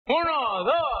Uno,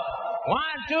 dos. 1,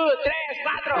 2, 3,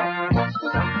 4.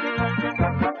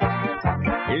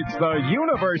 It's the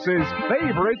universe's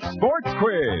favorite sports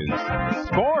quiz.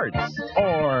 Sports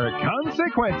or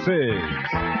Consequences.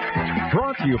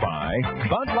 Brought to you by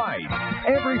Bud Light.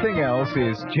 Everything else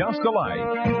is just alike.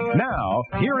 Now,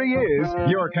 here he is,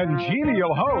 your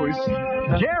congenial host,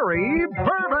 Gary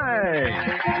Burbank.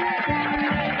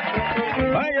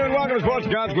 Thank you and welcome to Sports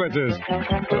Consequences.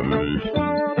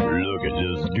 Look at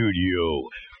this studio.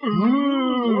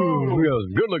 Ooh, we got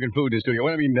some good-looking food in the studio.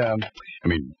 Well, I mean, I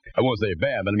won't say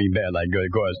bad, but I mean bad like good,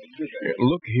 of course.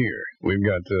 Look here. We've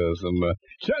got some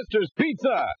Chester's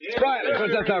Pizza. It's Friday.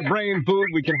 Since that's our brain food,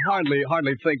 we can hardly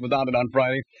think without it on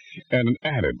Friday. And an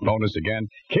added bonus again,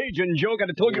 Cajun Joe. I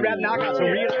told you right now, I got some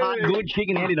real hot, good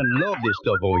chicken. Eddie done love this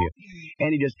stuff over here.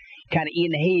 And he just kind of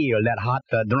inhale that hot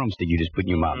drumstick you just put in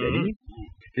your mouth there, didn't you?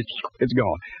 It's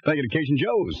gone. Thank you to Cajun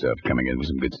Joe's for coming in with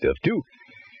some good stuff, too.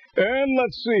 And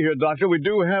let's see here, Doctor. We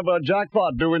do have a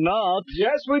jackpot, do we not?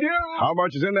 Yes, we do. How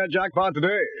much is in that jackpot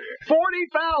today?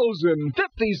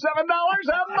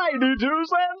 $40,057.92.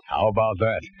 How about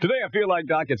that? Today I feel like,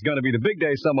 Doc, it's going to be the big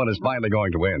day someone is finally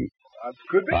going to win.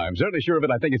 Could be. I'm certainly sure of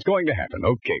it. I think it's going to happen.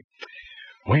 Okay.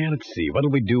 Well, let's see. What do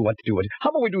we do? What to do? How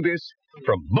about we do this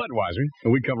from Budweiser,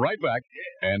 and we come right back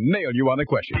and nail you on the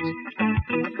questions.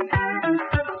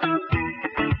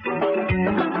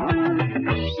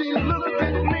 She looked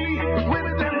at me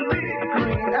with them big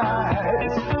green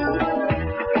eyes.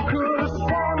 Could have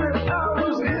sworn that I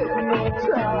was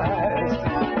hypnotized.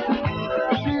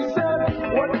 She said,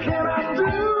 what can I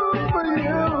do for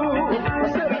you? I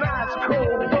said, an ice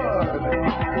cold bud.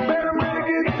 Better make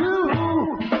it two.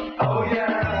 Oh,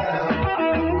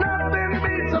 yeah. Nothing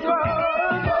beats a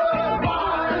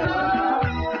Budweiser.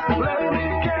 Let me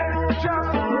get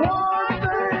just one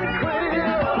thing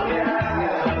clear. Oh,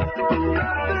 yeah.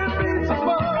 Nothing beats a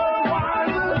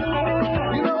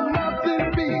Budweiser. You know, nothing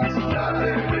beats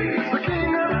the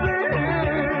king of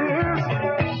beers.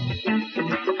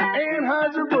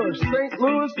 Anheuser-Busch, St.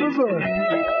 Louis, Missouri.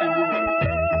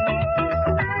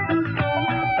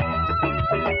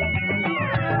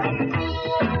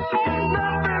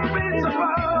 Nothing beats a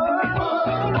Budweiser.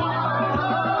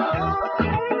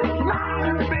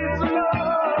 Nothing beats a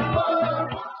Budweiser.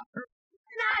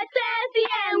 Not sassy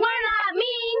and we're not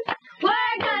mean.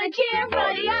 We're gonna cheer for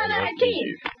the other team.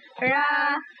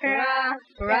 Rah, rah,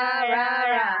 rah, rah,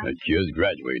 rah. That just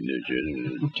graduated.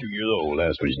 2 years old.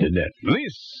 That's when she did that.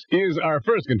 This is our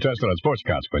first contestant on Sports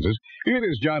Consequences. It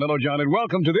is John. Hello, John, and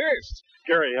welcome to this.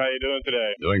 Gary, how you doing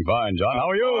today? Doing fine, John. How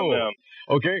are you? Fine,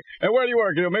 Okay. And where do you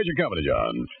work? You're a major company,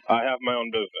 John. I have my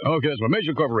own business. Okay, that's a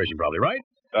major corporation, probably, right?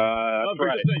 That's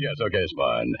right. Yes, okay, it's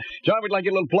fine. John, we'd like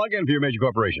you a little plug-in for your major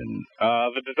corporation.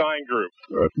 The design group.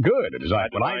 Good, a design.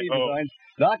 When I need designs.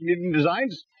 Doc, you need any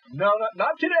designs? No,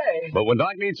 not today. But when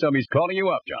Doc needs some, he's calling you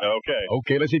up, John. Okay.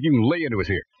 Okay, let's see if you can lay into us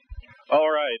here. All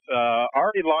right.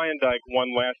 Artie Lyondike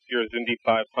won last year's Indy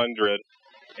 500,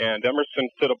 and Emerson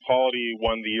Fittipaldi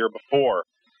won the year before.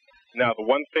 Now, the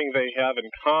one thing they have in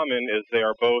common is they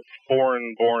are both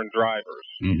foreign-born drivers.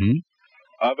 Mm-hmm.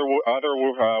 Other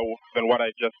than what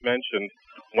I just mentioned,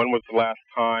 when was the last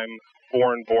time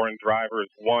foreign-born drivers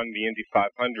won the Indy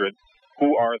 500?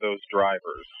 Who are those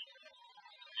drivers?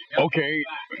 Okay.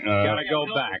 Gotta go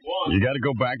back. You gotta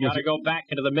go back. Gotta go back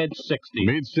into the mid-60s.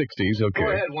 Mid-60s, okay. Go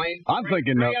ahead, Wayne. I'm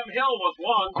thinking... Graham Hill was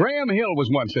one. Graham Hill was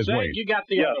one, says Zach, Wayne. you got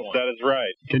the Yes, other one. that is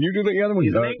right. Can you do the other one?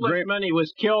 He's an Englishman. He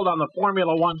was killed on the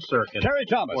Formula One circuit. Terry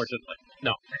Thomas. Unfortunately.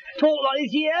 No. Told on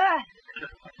his year.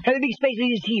 Had a big space for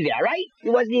his TV there, right? It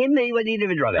wasn't him. He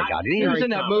didn't draw that card. He was in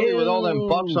that movie with all them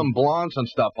buxom blondes and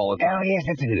stuff all the Oh, yes,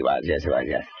 that's who he was. Yes, it was,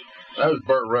 yes. That was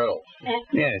Burt Reynolds.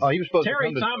 Yes. Oh, he was supposed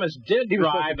Terry to come Thomas did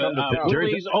drive a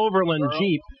Willys Overland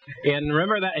Jeep, and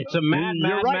remember that it's a mad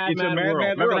You're right. It's a mad world.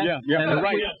 world. Remember that? Yeah, And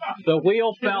right. The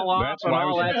wheel fell off That's and why I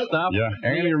all was- that stuff. Yeah,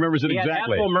 and he remembers it He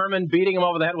exactly. had Ethel Merman beating him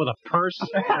over the head with a purse.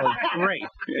 It was great.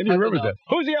 And he remembers that.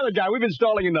 Who's the other guy? We've been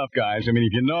stalling enough, guys. I mean,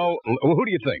 if you know... Who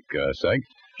do you think, Seg?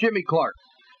 Jimmy Clark.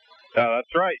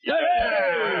 That's right.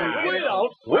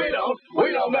 We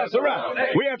don't mess around.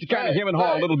 We have to kind of hem and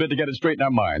haw a little bit to get it straight in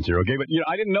our minds here, okay? But, you know,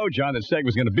 I didn't know, John, that Seg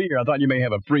was going to be here. I thought you may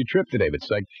have a free trip today, but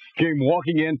Seg came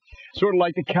walking in sort of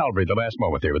like the cavalry at the last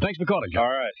moment there. But thanks for calling, John. All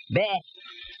right. Bet.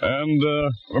 And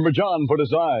remember John for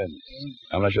design.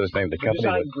 I'm not sure the name of the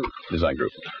company. Design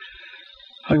Group.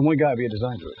 How can one guy be a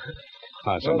design group?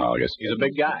 Somehow, I guess. He's a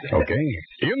big guy. Okay.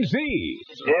 MC.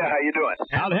 Yeah, how you doing?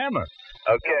 Al Hammer.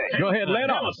 Okay. Go ahead, lay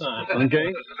it off.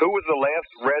 Okay. Who was the last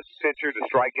Reds pitcher to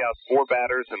strike out 4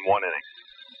 batters in 1 inning?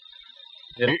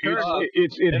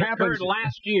 It happens occurred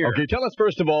last year. Okay, tell us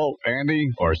first of all, Andy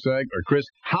or Seg or Chris,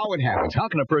 how it happens. How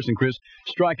can a person, Chris,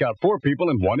 strike out 4 people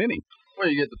in 1 inning? Well,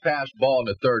 you get the pass ball in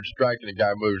the third strike, and the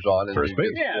guy moves on. And first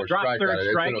base. Yeah, drop third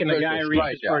strike, and the guy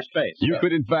reaches first base. You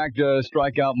could, in fact,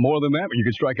 strike out more than that, but you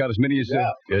could strike out as many as...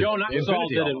 Joe Nuxall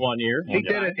did it 1 year.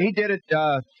 He did it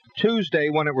Tuesday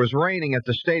when it was raining at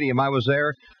the stadium. I was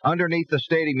there. Underneath the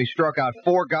stadium, he struck out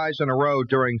 4 guys in a row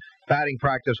during batting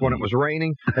practice when it was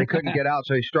raining. They couldn't get out,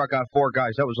 so he struck out 4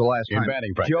 guys. That was the last time. In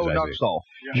batting practice, Joe Nuxall.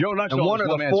 Joe Nuxall. And one of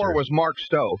the 4 was Mark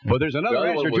Stowe. But there's another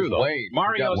answer, too, though.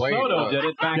 Mario Soto did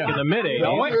it back in the mid-'80s.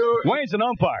 Wayne's an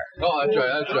umpire. Oh, that's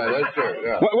right.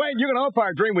 Yeah. Wayne, you're going to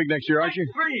umpire Dream Week next year, aren't you?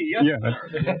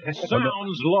 Yeah.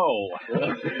 Sounds low.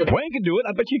 Wayne can do it.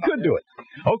 I bet you could do it.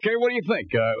 Okay, what do you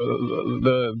think?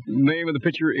 The name of the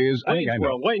pitcher is...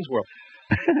 Wayne's World.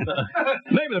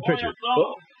 Name of the pitcher.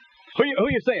 Who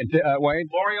are you saying, Wayne?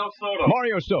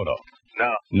 Mario Soto.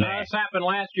 No. This happened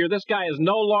last year. This guy is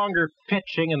no longer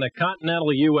pitching in the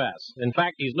continental U.S. In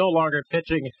fact, he's no longer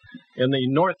pitching in the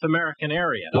North American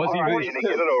area. Was he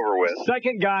get it over with?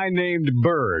 Second guy named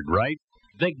Bird, right?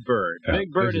 Big Bird.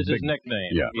 Big Bird is his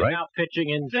nickname. Yeah, he's now pitching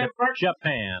in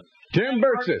Japan. Tim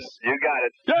Burtsis. You got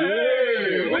it.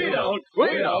 Hey, we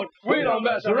don't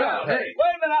mess around. Hey.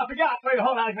 Wait a minute, I forgot.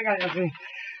 Hold on, I forgot.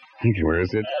 Where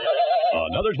is it?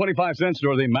 Another 25 cents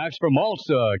toward the Max for Malts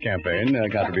campaign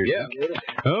contribution.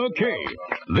 Yeah. Okay.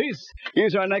 This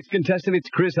is our next contestant. It's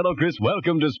Chris. Hello, Chris.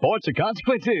 Welcome to Sports of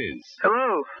Consequences.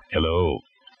 Hello. Hello.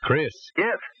 Chris.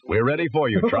 Yes. We're ready for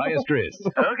you. Try us, Chris.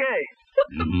 Okay.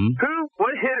 Mm-hmm.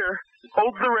 What hitter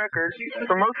holds the record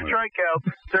for most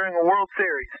strikeouts during a World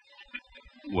Series?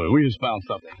 Well, we just found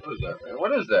something.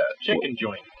 What is that? Chicken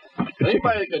joint.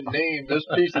 Anybody can name this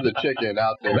piece of the chicken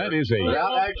out there. That is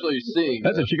without actually seeing.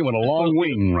 That's a chicken with a long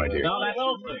wing right there. No,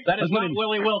 that is not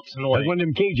Willie Wilson wing. That's one of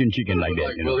them Cajun chicken like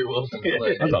that. You know? Willie Wilson.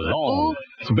 That's a long.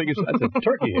 It's the biggest. That's a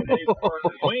turkey head.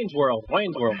 Wayne's World.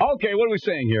 Okay, what are we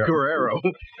saying here? Guerrero.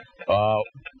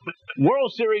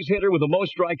 World Series hitter with the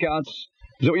most strikeouts.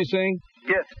 Is that what you're saying?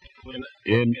 Yes.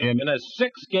 In a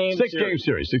 6-game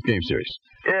series. 6-game series.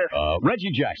 Yes.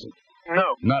 Reggie Jackson.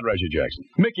 No. Not Reggie Jackson.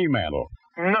 Mickey Mantle.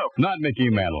 No. Not Mickey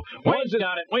Mantle. Wayne's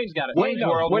got it. Wayne's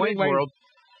World. Wayne,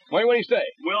 what do you say?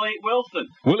 Willie Wilson.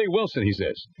 Willie Wilson, he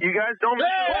says. You guys don't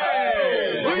mess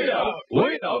around.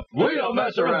 We don't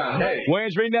mess around. Hey.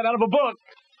 Wayne's reading that out of a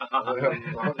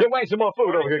book. Get Wayne some more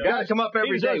food over here, guys. Come up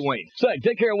every day, Wayne. Say,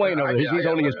 take care of Wayne over here. He's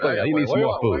holding his plate. He needs some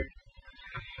more food.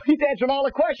 He's answering all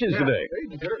the questions today.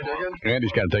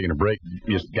 Andy's kind of taking a break,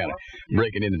 just kind of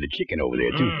breaking into the chicken over there,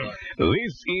 too.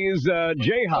 This is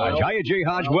Jay Hodge. Hiya, Jay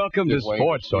Hodge. Welcome to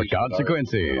Sports or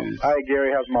Consequences. Hi,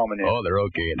 Gary. How's Mom and Dad? Oh, they're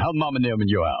okay. And how's Mom and them in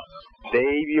your house?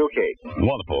 Davey, okay.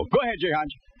 Wonderful. Go ahead, Jay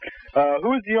Hodge.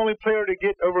 Who is the only player to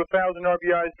get over 1,000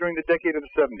 RBIs during the decade of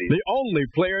the 70s? The only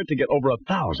player to get over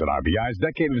 1,000 RBIs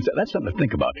decade of the 70s. That's something to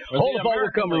think about. Hold the ball,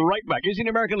 we'll come right back. Is he an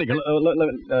American leaguer?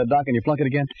 Doc, can you flunk it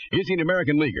again? Is he an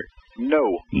American leaguer?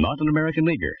 No. Not an American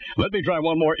leaguer. Let me try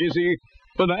one more. Is he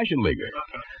a National Leaguer?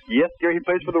 Yes, Gary, he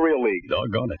plays for the Real League.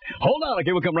 Doggone it. Hold on,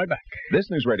 okay, we'll come right back. This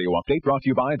news radio update brought to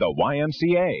you by the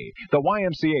YMCA. The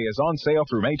YMCA is on sale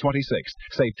through May 26th.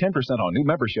 Save 10% on new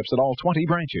memberships at all 20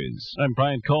 branches. I'm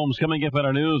Brian Combs. Coming up in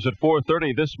our news at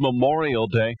 4:30 this Memorial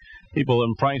Day, people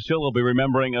in Price Hill will be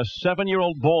remembering a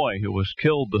 7-year-old boy who was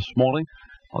killed this morning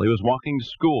while he was walking to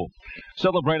school.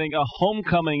 Celebrating a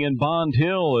homecoming in Bond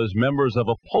Hill as members of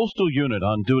a postal unit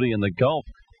on duty in the Gulf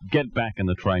get back in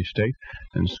the tri-state.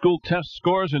 And school test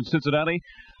scores in Cincinnati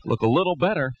look a little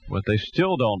better, but they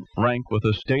still don't rank with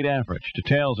the state average.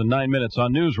 Details in 9 minutes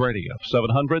on News Radio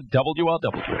 700 WLW.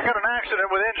 Got an accident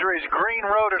with injuries. Green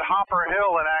Road at Hopper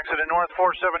Hill, an accident north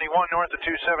 471 north of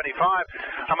 275.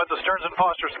 I'm at the Stearns and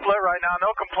Foster split right now.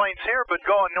 No complaints here, but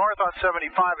going north on 75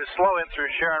 is slow in through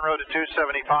Sharon Road at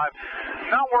 275.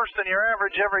 Not worse than your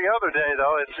average every other day,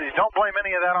 though. You don't blame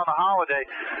any of that on the holiday.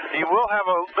 You will have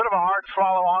a bit of a hard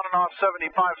swallow on and off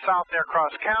 75 south near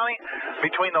Cross County,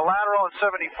 between the lateral and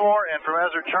 74, and from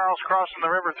Ezra Charles crossing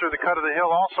the river through the cut of the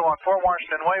hill, also on Fort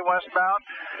Washington Way westbound,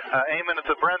 aiming at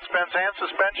the Brent Spence and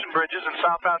Suspension bridges, and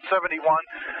southbound 71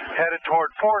 headed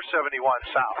toward 471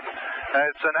 south.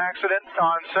 It's an accident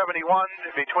on 71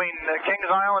 between Kings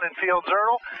Island and Fields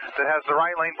Erdel that has the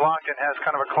right lane blocked and has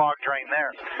kind of a clogged drain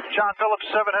there. John Phillips,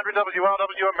 700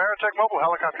 WLW, Ameritech Mobile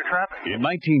Helicopter Traffic. In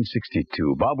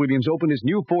 1962, Bob Williams opened his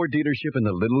new Ford dealership in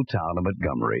the little town of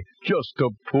Montgomery. Just a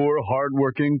poor,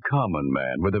 hard-working common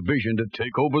man with a vision to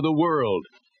take over the world.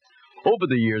 Over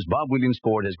the years, Bob Williams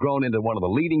Ford has grown into one of the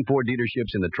leading Ford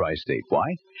dealerships in the tri-state. Why?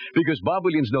 Because Bob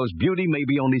Williams knows beauty may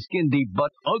be only skin deep,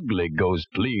 but ugly goes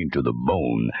clean to the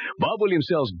bone. Bob Williams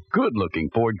sells good-looking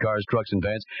Ford cars, trucks, and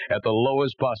vans at the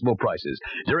lowest possible prices.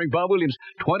 During Bob Williams'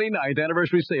 29th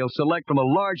anniversary sale, select from a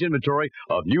large inventory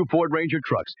of new Ford Ranger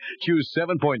trucks. Choose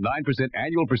 7.9%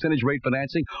 annual percentage rate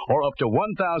financing or up to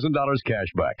 $1,000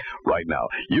 cash back. Right now,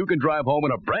 you can drive home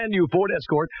in a brand new Ford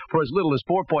Escort for as little as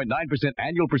 4.9%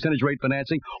 annual percentage rate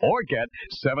financing or get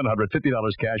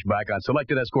 $750 cash back on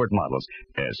selected Escort models.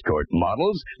 Escort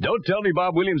models? Don't tell me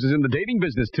Bob Williams is in the dating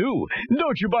business, too.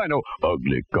 Don't you buy no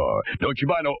ugly car. Don't you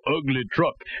buy no ugly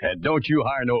truck. And don't you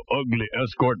hire no ugly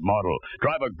Escort model.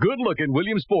 Drive a good-looking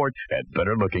Williams Ford at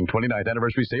better-looking 29th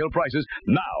anniversary sale prices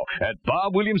now at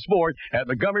Bob Williams Ford at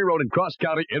Montgomery Road in Cross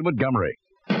County in Montgomery.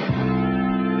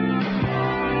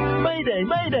 Mayday,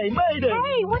 mayday, mayday!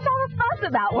 Hey, what's all the fuss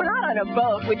about? We're not on a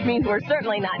boat, which means we're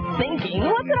certainly not sinking.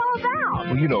 What's it all about?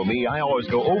 Well, you know me. I always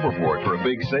go overboard for a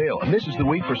big sale. And this is the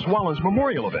week for Swallen's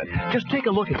memorial event. Just take a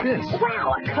look at this.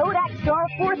 Wow, a Kodak Star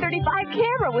 435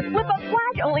 camera with flip-up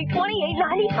flash, only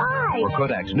 $28.95. Or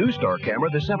Kodak's new Star camera,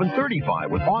 the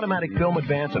 735, with automatic film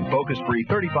advance and focus-free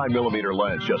 35mm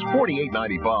lens, just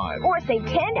 $48.95. Or save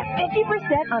 10 to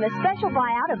 50% on a special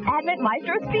buyout of Advent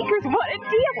Maestro speakers. What a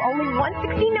deal! Only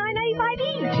 $169.95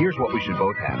 each. Here's what we should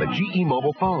both have, a GE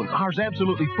mobile phone. Ours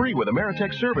absolutely free with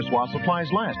Ameritech service while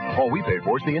supplies last. All we pay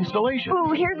for is the installation.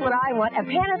 Ooh, here's what I want. A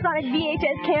Panasonic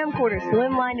VHS camcorder.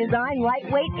 Slimline design,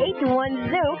 lightweight, 8-to-1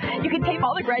 zoom. You can tape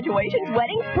all the graduations,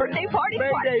 weddings, birthday parties.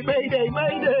 Mayday, mayday,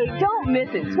 mayday! Don't miss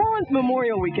it. Swallen's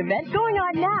Memorial Week event going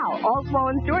on now. All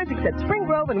Swallen stores except Spring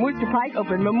Grove and Worcester Pike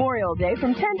open Memorial Day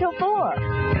from 10 till 4.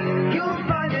 You'll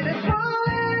find it at Swallen's.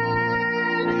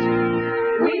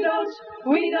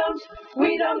 We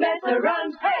don't mess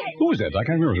around. Hey! Who was that? I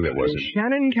can't remember who that was.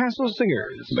 Shannon Castle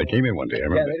Singers. They came in one day, I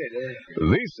remember. Yeah, they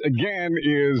did. This, again,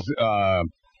 is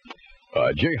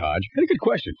Jay Hodge. Had a good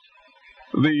question.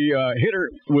 The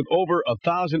hitter with over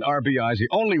 1,000 RBIs, the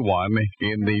only one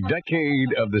in the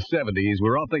decade of the 70s.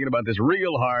 We're all thinking about this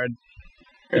real hard.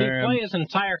 Did he play his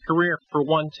entire career for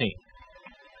one team?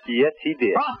 Yes, he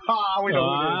did. We know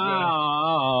who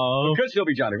it is. It could still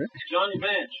be Johnny Bench. Johnny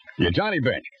Bench. Yeah, Johnny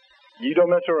Bench. You don't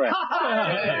mess around.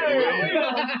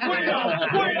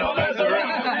 We don't mess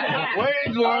around.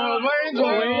 Wayne's World.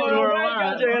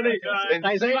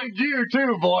 I saved you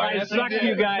too, boy. I sucked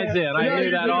you guys in. I knew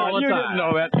that all the time. You didn't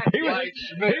know that.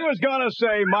 He was going to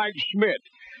say Mike Schmidt.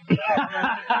 Way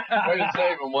to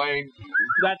save him, Wayne.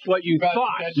 That's what you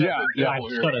thought. Yeah, I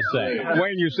was going to say.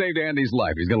 Wayne, you saved Andy's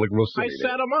life. He's going to look real silly. I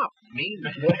set him up. Me?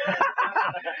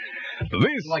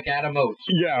 This like Adam Oates.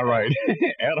 Yeah, right.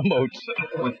 Adam Oates.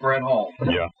 With Fred Hall.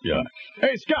 Yeah, yeah.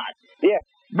 Hey, Scott. Yeah.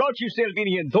 Brought yourself in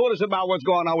here and told us about what's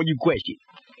going on when you question.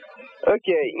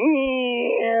 Okay.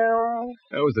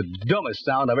 That was the dumbest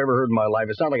sound I've ever heard in my life.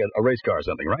 It sounded like a race car or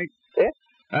something, right? Yeah.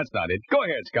 That's not it. Go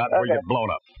ahead, Scott, before you get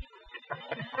blown up.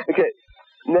 Okay.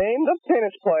 Name the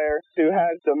tennis player who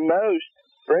has the most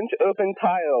French Open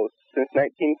titles since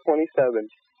 1927.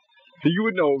 You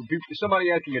would know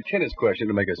somebody asking a tennis question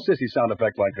to make a sissy sound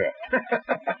effect like that.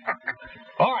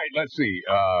 All right, let's see.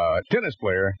 Tennis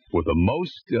player with the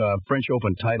most French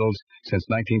Open titles since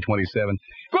 1927.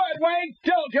 Go ahead, Wayne.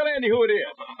 Tell Andy who it is.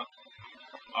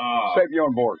 Save you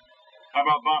on board. How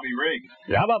about Bobby Riggs?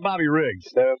 Yeah, how about Bobby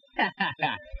Riggs? No.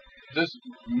 This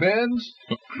men's?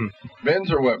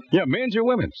 Men's or women's? Yeah, men's or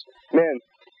women's? Men.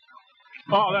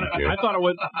 Oh, I thought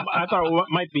it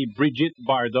might be Brigitte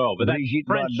Bardot, but that's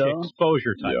French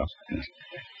exposure titles. Yeah.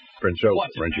 French Open.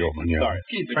 French Open, yeah. Sorry.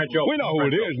 French Open. We know who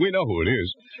it is. We know who it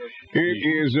is. It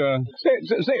is,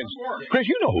 say it. Chris,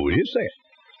 you know who it is. Say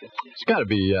it. It's got to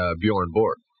be Bjorn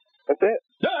Borg. That's it.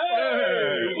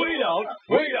 Hey, we don't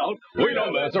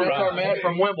mess around. That's our man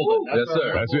from Wimbledon. Yes,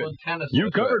 sir. That's it.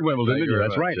 You covered Wimbledon, didn't you?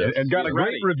 That's right. Yes. And got a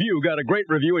great review. Got a great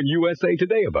review in USA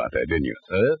Today about that, didn't you?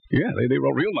 Yeah, they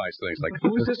wrote real nice things. Like,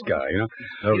 who is this guy? You know,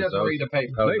 he doesn't read the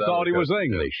paper. They thought he was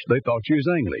English. They thought you was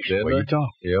English. The way you talk.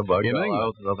 Yeah, but in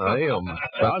England. I am.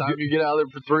 By the time you get out there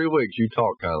for 3 weeks, you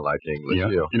talk kind of like English. Yeah.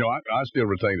 You know, I still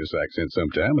retain this accent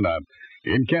sometime, and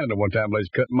in Canada one time, a lady's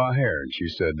cutting my hair, and she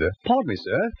said, "Pardon me,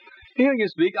 sir. Hearing you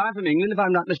speak, I'm from England. If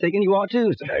I'm not mistaken, you are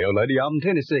too." Hey, old lady, I'm from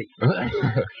Tennessee.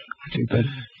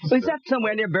 Is that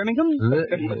somewhere near Birmingham?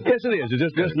 Yes, it is.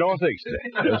 It's just northeast.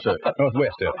 Yes, sir.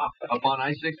 Northwest there. Up on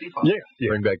I-65? Yeah.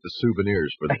 Bring back the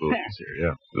souvenirs for the movies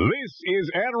here, yeah. This is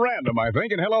at random, I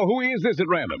think. And hello, who is this at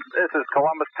random? This is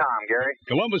Columbus Tom, Gary.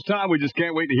 Columbus Tom, we just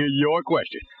can't wait to hear your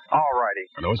question. All righty.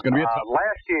 I know it's going to be a tough one.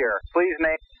 Last year, please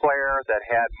name a player that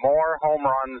had more home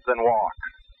runs than walks.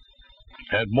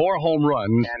 Had more home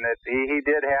runs. And that he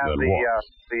did have Good walks.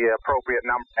 the appropriate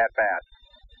number at bat.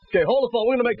 Okay, hold the phone.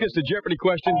 We're going to make this a Jeopardy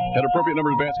question. Had appropriate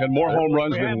number of bats, had more home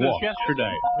runs We had than this walks.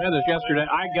 yesterday. We had this yesterday.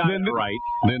 I got it right.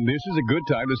 Then this is a good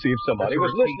time to see if somebody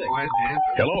was listening.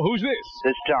 Hello, who's this?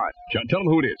 This is John. John, tell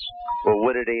them who it is. Well,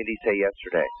 what did Andy say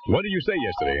yesterday? What did you say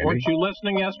yesterday, Andy? Weren't you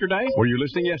listening yesterday? Were you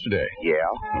listening yesterday? Yeah.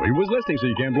 Well, he was listening, so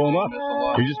you can't blow him up.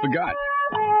 He just forgot.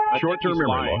 Short-term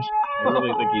memory loss. I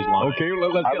really think he's lying. Okay,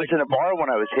 let's I was in a bar when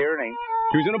I was hearing him.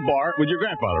 He was in a bar with your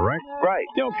grandfather, right? Right.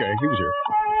 Yeah, okay, he was here.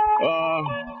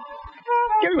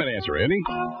 Give him an answer, Andy.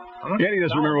 Andy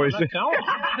doesn't remember what he said.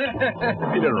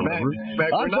 He doesn't remember.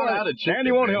 I'm sorry.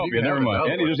 Andy won't help you. Never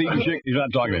mind. Andy just eating chicken. He's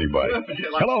not talking to anybody.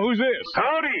 Hello, who's this?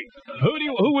 Howdy.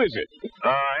 Who is it?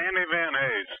 Andy Van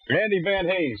Hayes. Andy Van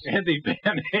Hayes. Andy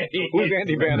Van Hayes. Who's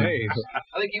Andy Van Hayes?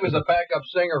 I think he was a backup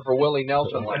singer for Willie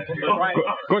Nelson last year.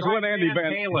 Of course, when Andy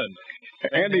Van Halen.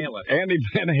 Andy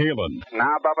Van Halen.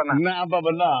 Nah, Bubba, nah. Nah,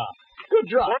 Bubba, nah. Good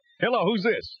job. Hello, who's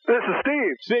this? This is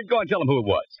Steve. Steve, go and tell him who it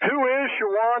was. Who is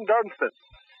Shawan Dunston?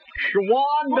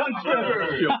 Shawan Dunston.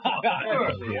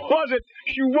 Was it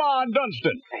Shawan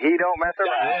Dunston? He don't mess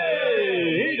around.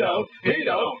 Hey, he don't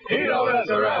mess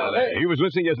around. Hey. He was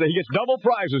listening yesterday. He gets double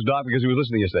prizes, Doc, because he was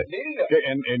listening yesterday. Okay,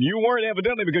 and you weren't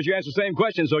evidently because you asked the same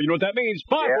question, so you know what that means.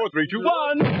 5, 4, 3, 2,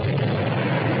 1.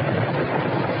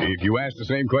 If you asked the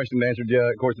same question and answered,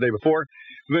 of course, the day before,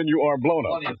 then you are blown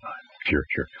up. Plenty of time. Sure.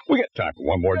 We got time for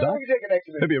one more, Doc.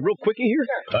 Maybe a real quickie here.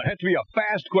 Has to be a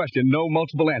fast question, no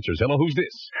multiple answers. Hello, who's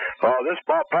this? This is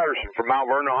Bob Patterson from Mount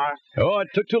Vernon, Ohio. Oh,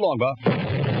 it took too long, Bob.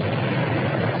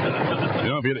 You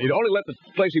know, if he'd only left the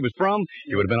place he was from,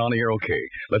 he would have been on the air okay.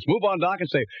 Let's move on, Doc, and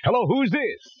say, hello, who's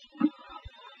this?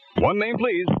 One name,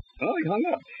 please. Oh, he hung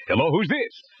up. Hello, who's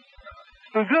this?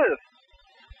 Who's this?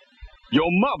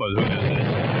 Your mama.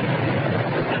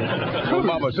 Your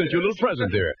mama sent you a little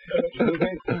present there.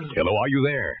 Hello, are you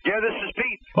there? Yeah, this is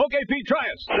Pete. Okay, Pete, try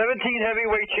us. 17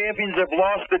 heavyweight champions have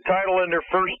lost the title in their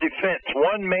first defense.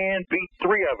 One man beat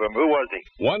 3 of them. Who was he?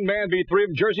 One man beat 3 of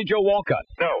them. Jersey Joe Walcott.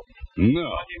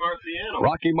 No.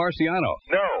 Rocky Marciano.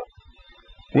 No.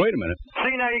 Wait a minute.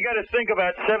 See, now you got to think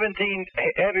about 17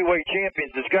 heavyweight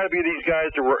champions. It's got to be these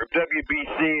guys that were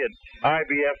WBC and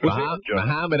IBF.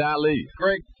 Muhammad Ali.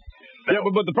 Great. Yeah,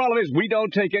 but the problem is we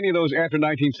don't take any of those after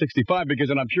 1965 because,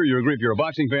 and I'm sure you agree if you're a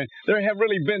boxing fan, there have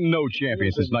really been no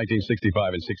champions since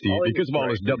 1965 and 68 because of all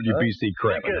this WBC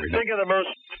crap. Think of the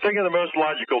most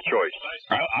logical choice.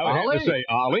 I would have to say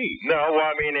Ali. No, well,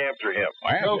 I mean after him.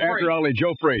 After Ali,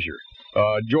 Joe Frazier.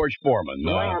 George Foreman.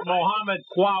 Mohammed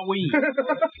Kwawi.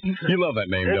 You love that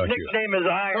name, don't you? His nickname is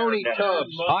Iron. Tony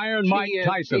Tubbs. Iron Mike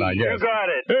Tyson, I guess. You got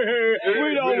it. Hey,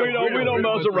 we don't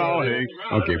mess around. Hey.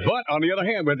 Okay, but on the other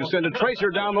hand, we have to send a tracer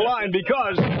down the line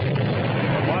because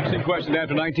a boxing question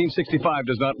after 1965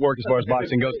 does not work as far as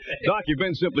boxing goes. Doc, you've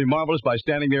been simply marvelous by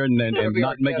standing there and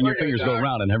not making your fingers go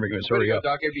round and having us hurry up.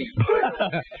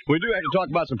 We do have to talk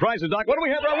about some prizes, Doc. What do we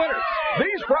have for our winners?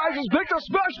 These prizes picked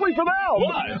especially for them.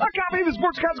 Why? A copy of the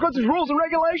Sports Consequences Rules and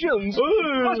Regulations.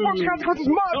 A Sports Consequences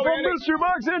mug from Mr.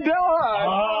 Muggs in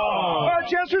Delhi.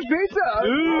 Chester's Pizza.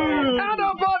 And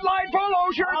a Bud Light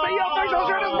polo shirt, the official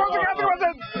shirt of Sports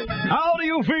Consequences. How do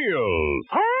you feel?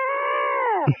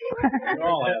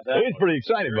 He's pretty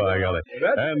excited by it.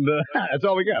 And that's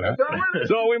all we got, huh?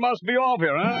 So we must be off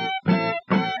here, huh?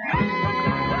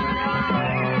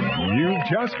 You've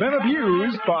just been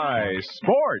abused by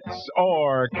Sports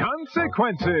or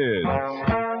Consequences.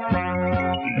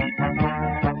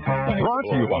 Brought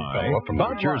to you by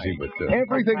Bud Jersey, Light. but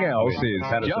Everything else is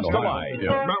just alike.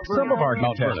 Some of our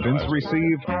contestants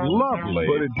received lovely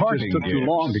but it parting just took too gifts.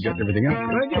 long to get everything else.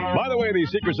 By the way,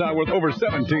 these secrets are worth over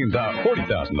 $40,000.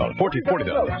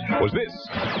 $40,000. Was this?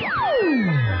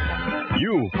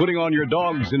 You putting on your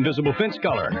dog's invisible fence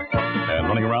collar and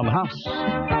running around the house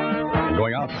and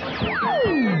going out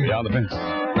beyond the fence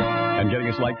and getting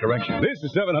a slight correction. This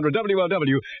is 700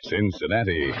 WLW,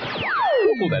 Cincinnati.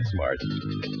 Oh, that's smart.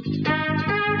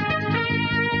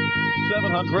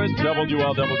 700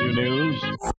 WLW News.